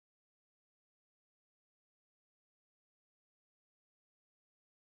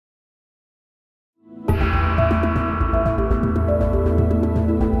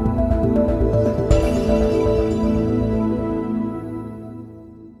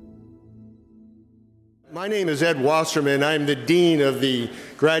My name is Ed Wasserman. I'm the Dean of the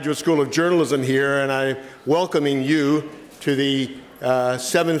Graduate School of Journalism here, and I'm welcoming you to the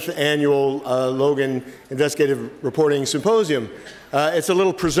 7th Annual Logan Investigative Reporting Symposium. It's a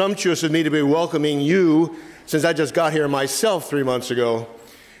little presumptuous of me to be welcoming you since I just got here myself 3 months ago,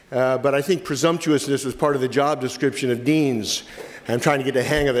 but I think presumptuousness is part of the job description of deans. I'm trying to get the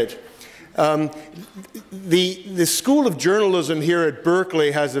hang of it. The School of Journalism here at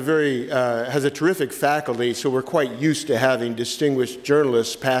Berkeley has a terrific faculty, so we're quite used to having distinguished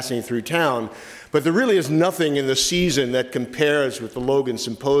journalists passing through town. But there really is nothing in the season that compares with the Logan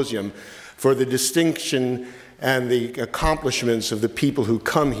Symposium for the distinction and the accomplishments of the people who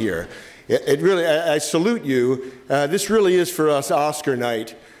come here. I salute you. This really is for us Oscar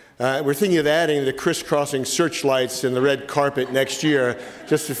night. We're thinking of adding the crisscrossing searchlights and the red carpet next year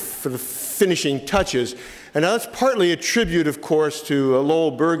just for the finishing touches. And now that's partly a tribute, of course, to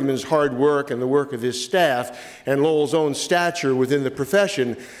Lowell Bergman's hard work and the work of his staff and Lowell's own stature within the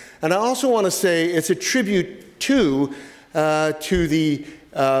profession. And I also want to say it's a tribute, too, to the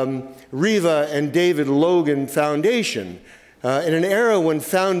Riva and David Logan Foundation. In an era when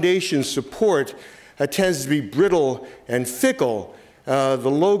foundation support tends to be brittle and fickle, the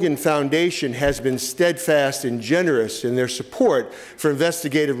Logan Foundation has been steadfast and generous in their support for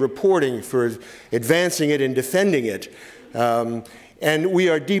investigative reporting, for advancing it and defending it. And we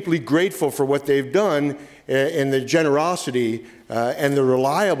are deeply grateful for what they've done in the generosity and the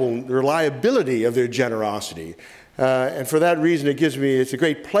reliability of their generosity. And for that reason, it's a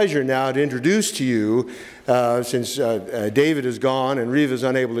great pleasure now to introduce to you, since David is gone and Riva is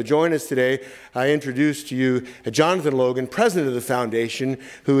unable to join us today, I introduce to you Jonathan Logan, president of the foundation,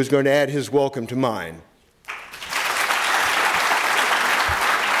 who is going to add his welcome to mine.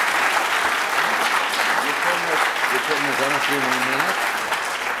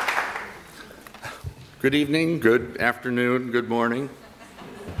 Good evening, good afternoon, good morning.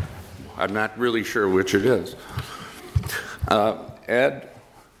 I'm not really sure which it is. Ed,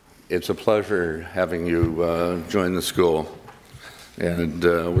 it's a pleasure having you join the school, and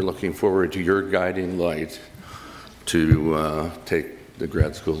we're looking forward to your guiding light to take the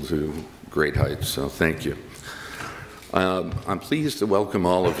grad school to great heights, so thank you. I'm pleased to welcome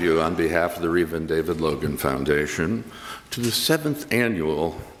all of you on behalf of the Riva and David Logan Foundation to the 7th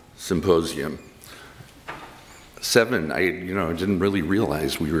Annual Symposium. 7, I didn't really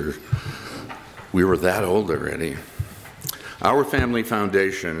realize we were that old already. Our family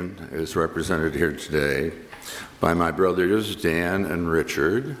foundation is represented here today by my brothers Dan and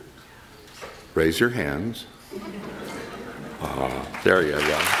Richard. Raise your hands. Oh, there you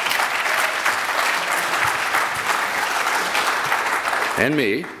go. And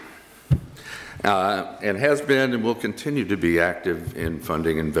me, and has been and will continue to be active in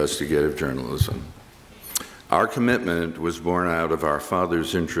funding investigative journalism. Our commitment was born out of our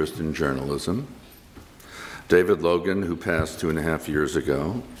father's interest in journalism. David Logan, who passed 2.5 years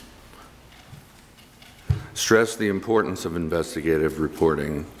ago, stressed the importance of investigative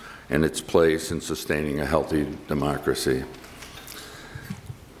reporting and its place in sustaining a healthy democracy.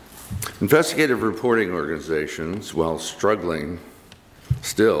 Investigative reporting organizations, while struggling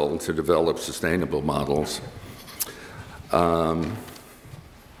still to develop sustainable models, are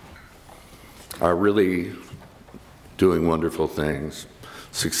really doing wonderful things,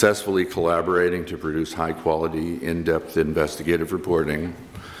 successfully collaborating to produce high-quality, in-depth investigative reporting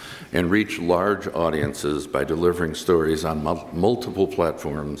and reach large audiences by delivering stories on multiple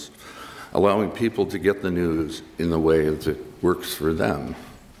platforms, allowing people to get the news in the way that works for them.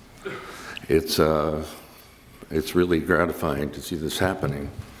 It's really gratifying to see this happening.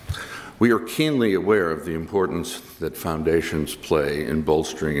 We are keenly aware of the importance that foundations play in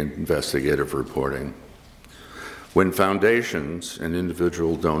bolstering investigative reporting. When foundations and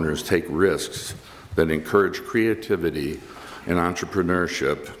individual donors take risks that encourage creativity and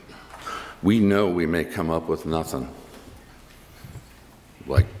entrepreneurship, we know we may come up with nothing,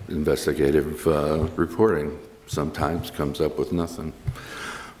 like investigative reporting sometimes comes up with nothing.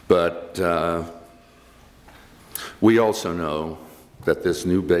 But we also know that this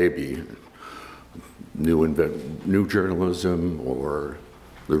new baby, new journalism, or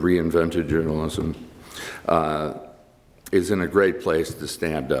the reinvented journalism, is in a great place to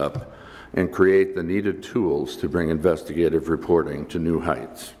stand up and create the needed tools to bring investigative reporting to new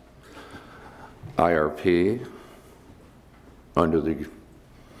heights. IRP, under the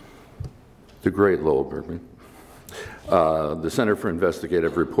great Lowell Bergman, the Center for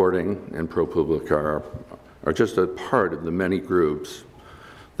Investigative Reporting and ProPublica are just a part of the many groups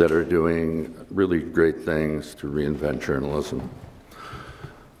that are doing really great things to reinvent journalism.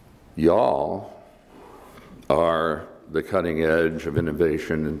 Y'all are the cutting edge of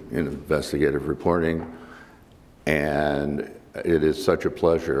innovation in investigative reporting, and it is such a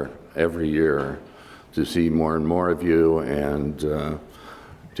pleasure every year to see more and more of you and to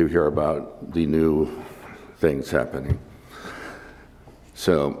hear about the new things happening.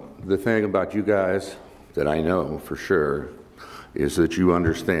 So the thing about you guys that I know for sure is that you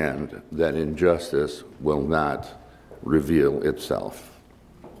understand that injustice will not reveal itself.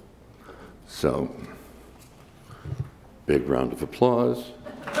 So, big round of applause.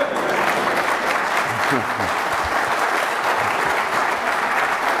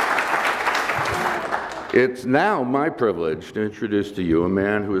 It's now my privilege to introduce to you a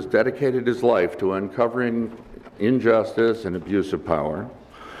man who has dedicated his life to uncovering injustice and abuse of power,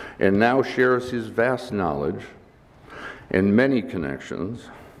 and now shares his vast knowledge and many connections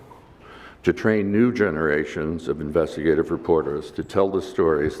to train new generations of investigative reporters to tell the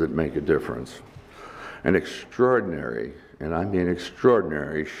stories that make a difference. An extraordinary, and I mean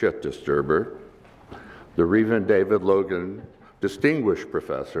extraordinary, shit disturber, the Reverend David Logan Distinguished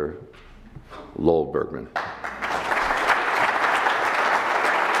Professor, Lowell Bergman.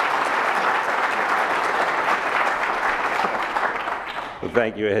 Well,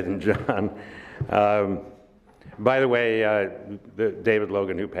 thank you, Ed and John. By the way, David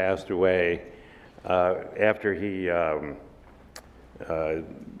Logan, who passed away after he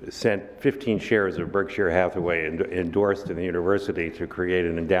sent 15 shares of Berkshire Hathaway endorsed in the university to create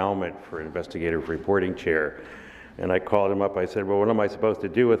an endowment for an investigative reporting chair. And I called him up, I said, well, what am I supposed to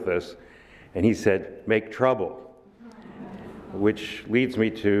do with this? And he said, make trouble, which leads me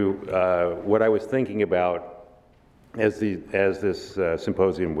to what I was thinking about as this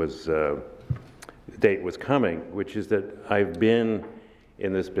symposium date was coming, which is that I've been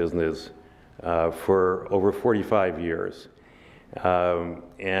in this business for over 45 years.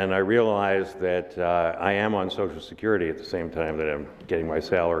 And I realized that I am on Social Security at the same time that I'm getting my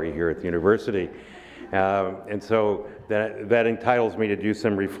salary here at the university. And so that entitles me to do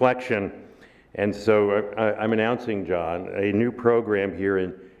some reflection. And so I'm announcing, John, a new program here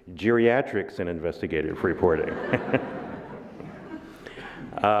in geriatrics and investigative reporting.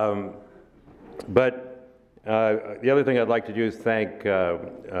 But the other thing I'd like to do is thank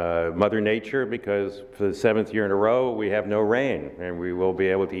Mother Nature, because for the 7th year in a row we have no rain and we will be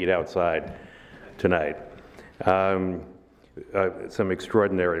able to eat outside tonight. Some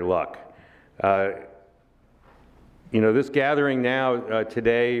extraordinary luck. You know, this gathering now,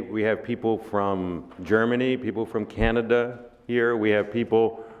 today, we have people from Germany, people from Canada here, we have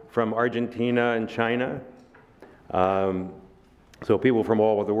people from Argentina and China, so people from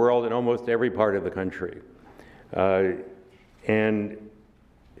all over the world and almost every part of the country.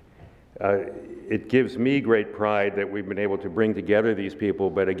 It gives me great pride that we've been able to bring together these people,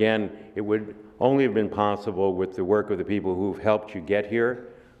 but again, it would only have been possible with the work of the people who've helped you get here,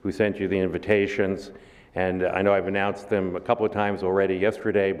 who sent you the invitations. And I know I've announced them a couple of times already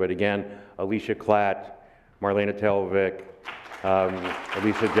yesterday, but again, Alicia Klatt, Marlena Telvik,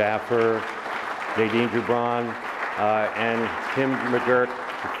 Alicia Jaffer, Nadine Dubron, and Tim McGurk,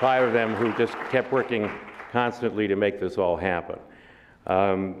 the 5 of them who just kept working constantly to make this all happen.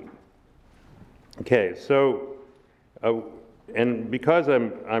 Okay, so, and because I'm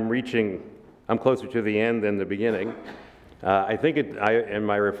closer to the end than the beginning, I think in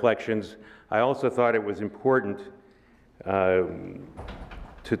my reflections, I also thought it was important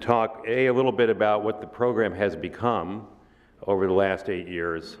to talk, a little bit about what the program has become over the last 8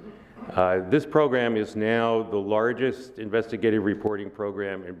 years. This program is now the largest investigative reporting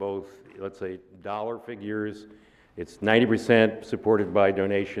program in both, let's say, dollar figures. It's 90% supported by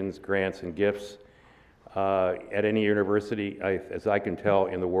donations, grants, and gifts at any university, as I can tell,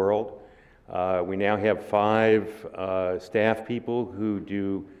 in the world. We now have 5 staff people who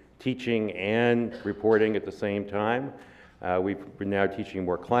do teaching and reporting at the same time. We're now teaching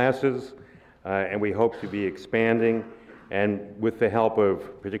more classes, and we hope to be expanding. And with the help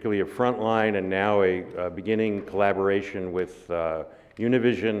of particularly of Frontline and now a beginning collaboration with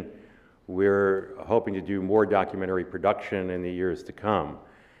Univision, we're hoping to do more documentary production in the years to come.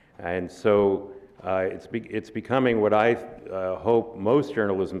 And so it's becoming what I hope most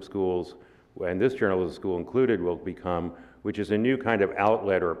journalism schools, and this journalism school included, will become, which is a new kind of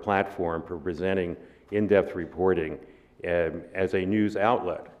outlet or a platform for presenting in-depth reporting as a news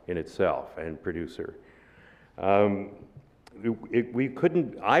outlet in itself and producer. I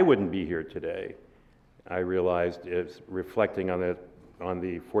wouldn't be here today, I realized, is reflecting on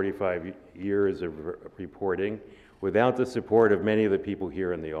the 45 years of reporting without the support of many of the people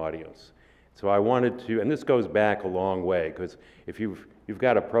here in the audience. So I wanted to, and this goes back a long way, because if you've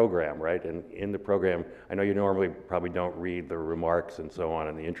got a program, right, and in the program, I know you normally probably don't read the remarks and so on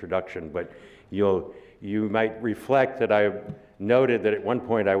in the introduction, but you might reflect that I noted that at one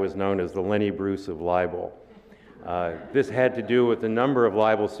point I was known as the Lenny Bruce of libel. This had to do with the number of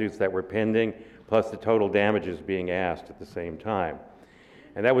libel suits that were pending, plus the total damages being asked at the same time.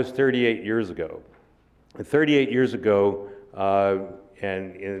 And that was 38 years ago. And 38 years ago,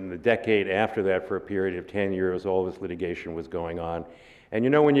 and in the decade after that, for a period of 10 years, all this litigation was going on. And you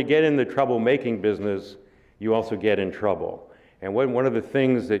know, when you get in the troublemaking business, you also get in trouble. And one of the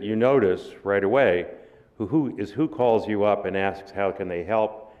things that you notice right away who calls you up and asks how can they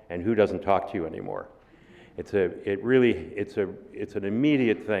help, and who doesn't talk to you anymore. It's an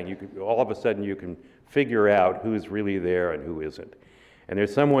immediate thing. All of a sudden you can figure out who's really there and who isn't. And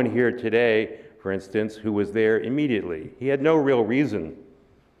there's someone here today, for instance, who was there immediately. He had no real reason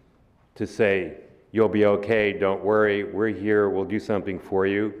to say, you'll be okay, don't worry, we're here, we'll do something for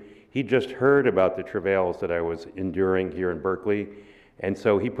you. He just heard about the travails that I was enduring here in Berkeley, and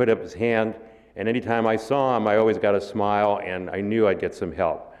so he put up his hand, and anytime I saw him, I always got a smile, and I knew I'd get some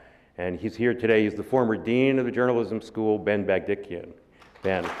help. And he's here today. He's the former dean of the journalism school, Ben Bagdikian.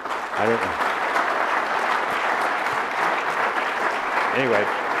 Ben, I don't know. Anyway.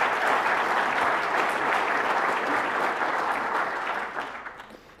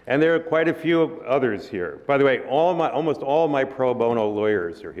 And there are quite a few others here. By the way, almost all my pro bono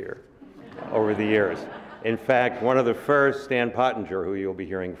lawyers are here over the years. In fact, one of the first, Stan Pottinger, who you'll be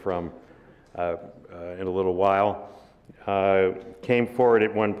hearing from in a little while, came forward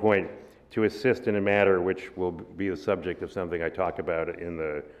at one point to assist in a matter which will be the subject of something I talk about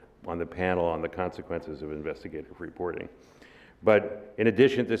on the panel on the consequences of investigative reporting. But in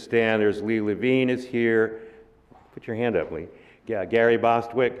addition to Stan, there's Lee Levine is here. Put your hand up, Lee. Yeah, Gary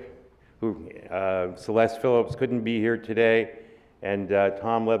Bostwick, who Celeste Phillips couldn't be here today, and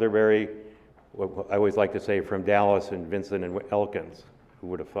Tom Leatherberry, what I always like to say, from Dallas, and Vincent and Elkins. Who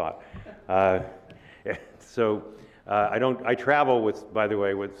would have thought? So I travel with, by the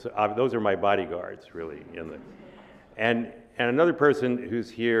way, with those are my bodyguards, really. And another person who's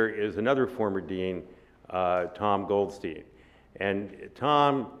here is another former dean, Tom Goldstein. And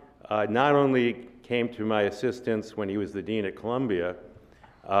Tom not only came to my assistance when he was the dean at Columbia,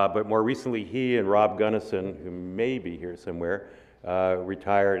 but more recently he and Rob Gunnison, who may be here somewhere,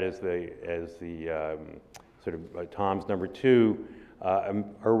 retired as the sort of Tom's number two,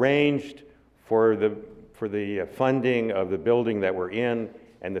 arranged for the funding of the building that we're in,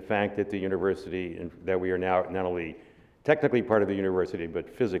 and the fact that the university, that we are now not only technically part of the university, but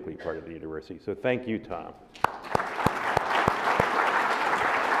physically part of the university. So thank you, Tom.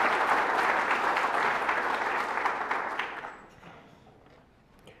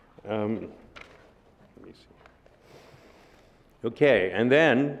 Let me see. Okay, and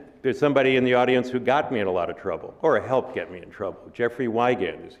then there's somebody in the audience who got me in a lot of trouble, or helped get me in trouble. Jeffrey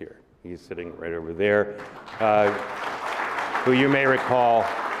Wigand is here. He's sitting right over there, who you may recall.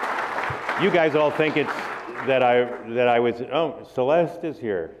 You guys all think it's that I was, oh, Celeste is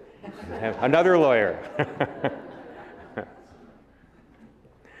here. Another lawyer.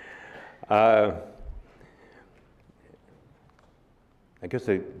 I guess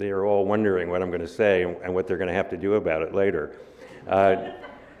they are all wondering what I'm going to say and what they're going to have to do about it later.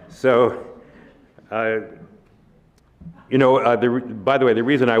 You know, by the way, the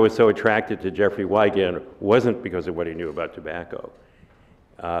reason I was so attracted to Jeffrey Wigand wasn't because of what he knew about tobacco.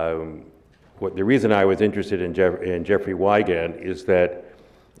 The reason I was interested in Jeffrey Wigand is that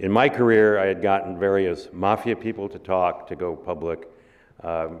in my career, I had gotten various mafia people to talk, to go public.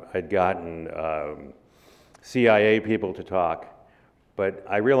 I'd gotten CIA people to talk. But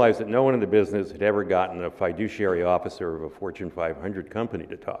I realized that no one in the business had ever gotten a fiduciary officer of a Fortune 500 company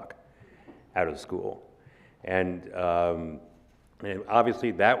to talk out of school. And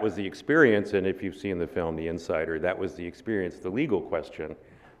obviously that was the experience, and if you've seen the film The Insider, that was the experience, the legal question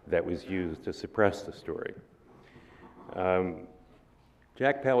that was used to suppress the story.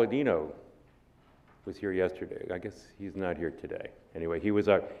 Jack Palladino was here yesterday. I guess he's not here today. Anyway, he was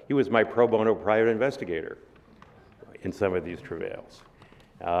my pro bono private investigator in some of these travails.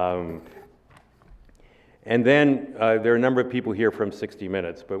 And then there are a number of people here from 60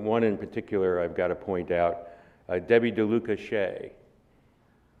 Minutes, but one in particular I've got to point out, Debbie DeLuca Shea.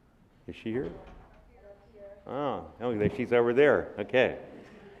 Is she here? Oh, she's over there. Okay.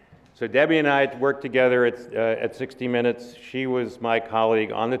 So Debbie and I worked together at 60 Minutes. She was my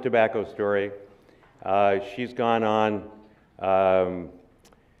colleague on the tobacco story. She's gone on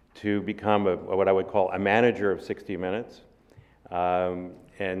to become what I would call a manager of 60 Minutes.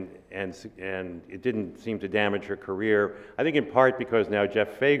 and it didn't seem to damage her career. I think in part because now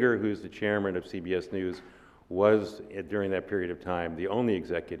Jeff Fager, who's the chairman of CBS News, was, during that period of time, the only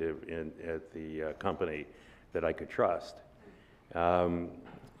executive at the company that I could trust. Some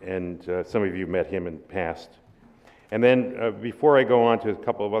of you met him in the past. And then before I go on to a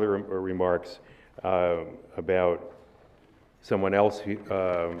couple of other remarks about someone else, who,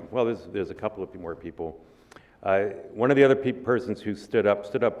 well, there's a couple of more people. One of the other persons who stood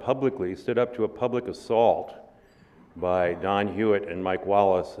up publicly, stood up to a public assault by Don Hewitt and Mike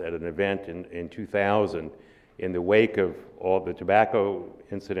Wallace at an event in 2000 in the wake of all the tobacco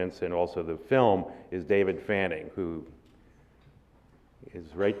incidents and also the film, is David Fanning, who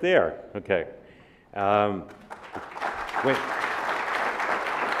is right there. Okay.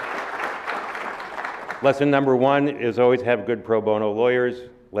 Lesson number 1 is always have good pro bono lawyers.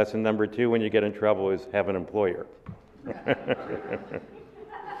 Lesson number 2, when you get in trouble, is have an employer.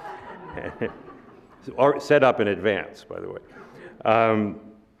 Or set up in advance, by the way.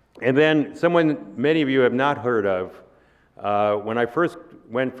 And then someone many of you have not heard of, when I first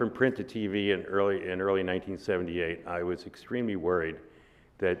went from print to TV in early 1978, I was extremely worried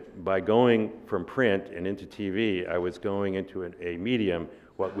that by going from print and into TV, I was going into a medium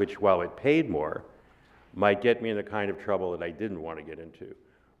which, while it paid more, might get me in the kind of trouble that I didn't want to get into,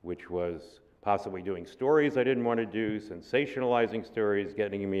 which was possibly doing stories I didn't want to do, sensationalizing stories,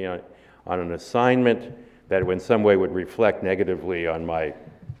 getting me on an assignment that in some way would reflect negatively on my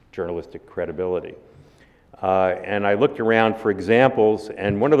journalistic credibility. And I looked around for examples,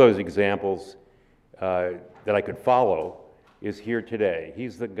 and one of those examples that I could follow is here today.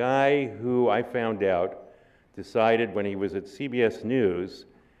 He's the guy who I found out decided when he was at CBS News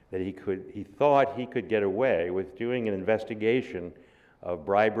that he thought he could get away with doing an investigation of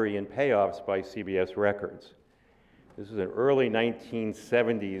bribery and payoffs by CBS Records. This is an early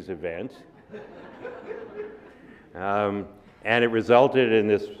 1970s event. And it resulted in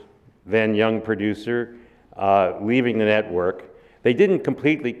this then young producer leaving the network. They didn't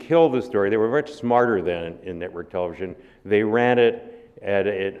completely kill the story. They were much smarter than in network television. They ran it at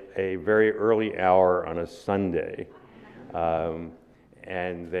a very early hour on a Sunday.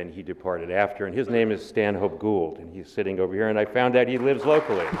 And then he departed after. And his name is Stanhope Gould, and he's sitting over here, and I found out he lives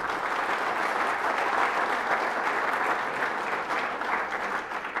locally.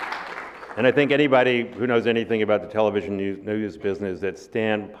 And I think anybody who knows anything about the television news business, that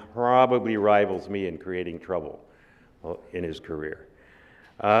Stan probably rivals me in creating trouble in his career.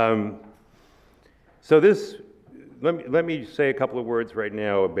 So let me say a couple of words right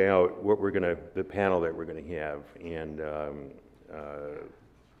now about what the panel that we're gonna have, and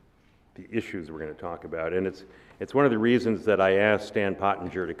the issues we're gonna talk about. And it's one of the reasons that I asked Stan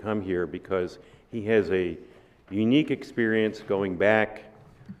Pottinger to come here, because he has a unique experience going back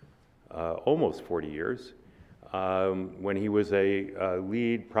almost 40 years, when he was a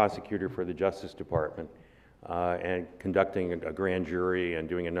lead prosecutor for the Justice Department and conducting a grand jury and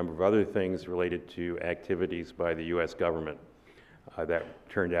doing a number of other things related to activities by the US government that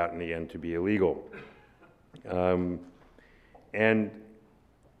turned out in the end to be illegal. And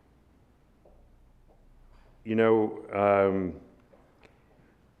you know,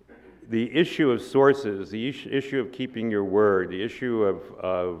 the issue of sources, the issue of keeping your word, the issue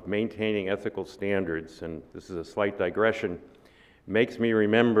of maintaining ethical standards, and this is a slight digression, makes me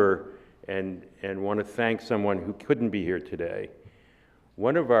remember and want to thank someone who couldn't be here today.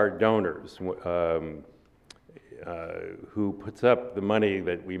 One of our donors who puts up the money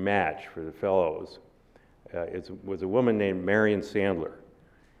that we match for the fellows was a woman named Marion Sandler.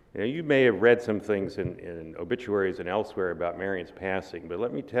 Now, you may have read some things in obituaries and elsewhere about Marion's passing, but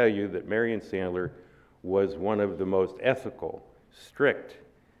let me tell you that Marion Sandler was one of the most ethical, strict,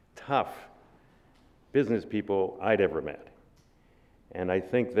 tough business people I'd ever met. And I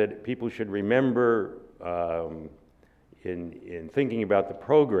think that people should remember in thinking about the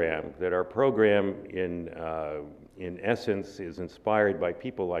program, that our program in essence is inspired by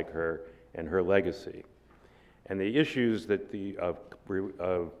people like her and her legacy. And the issues that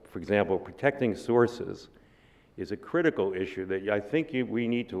for example, protecting sources is a critical issue that I think we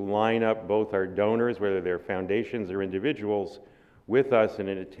need to line up both our donors, whether they're foundations or individuals, with us in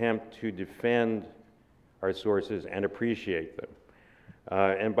an attempt to defend our sources and appreciate them.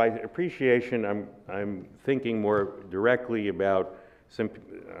 And by appreciation, I'm thinking more directly about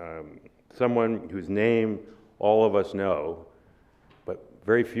someone whose name all of us know, but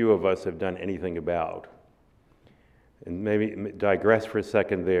very few of us have done anything about. And maybe digress for a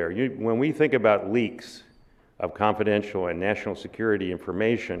second there. When we think about leaks of confidential and national security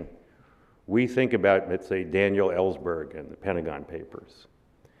information, we think about, let's say, Daniel Ellsberg and the Pentagon Papers.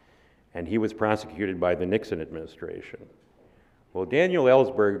 and he was prosecuted by the Nixon administration. Well, Daniel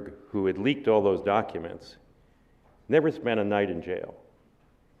Ellsberg, who had leaked all those documents, never spent a night in jail.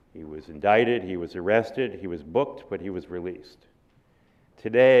 He was indicted, he was arrested, he was booked, but he was released.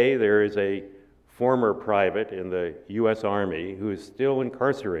 Today, there is a former private in the U.S. Army who is still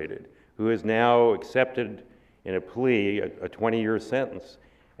incarcerated, who is now accepted in a plea, a 20-year sentence,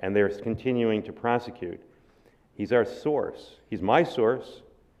 and they're continuing to prosecute. He's our source. He's my source.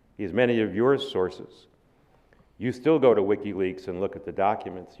 He's many of your sources. You still go to WikiLeaks and look at the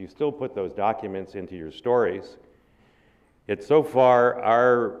documents. You still put those documents into your stories. Yet so far,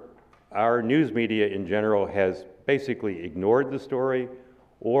 our news media in general has basically ignored the story,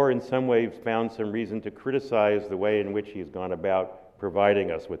 or in some ways found some reason to criticize the way in which he's gone about providing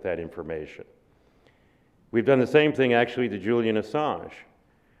us with that information. We've done the same thing actually to Julian Assange,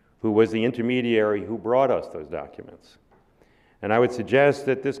 who was the intermediary who brought us those documents. And I would suggest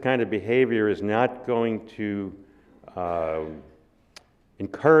that this kind of behavior is not going to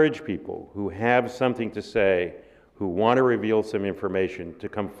encourage people who have something to say, who want to reveal some information, to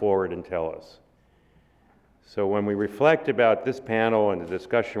come forward and tell us. So when we reflect about this panel and the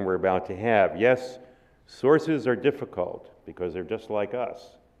discussion we're about to have, yes, sources are difficult because they're just like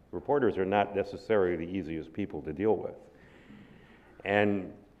us. Reporters are not necessarily the easiest people to deal with.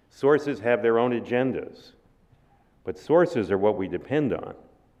 And sources have their own agendas. But sources are what we depend on,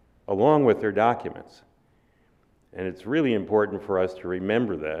 along with their documents. And it's really important for us to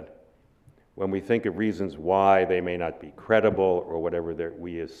remember that when we think of reasons why they may not be credible or whatever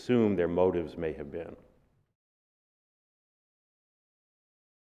we assume their motives may have been.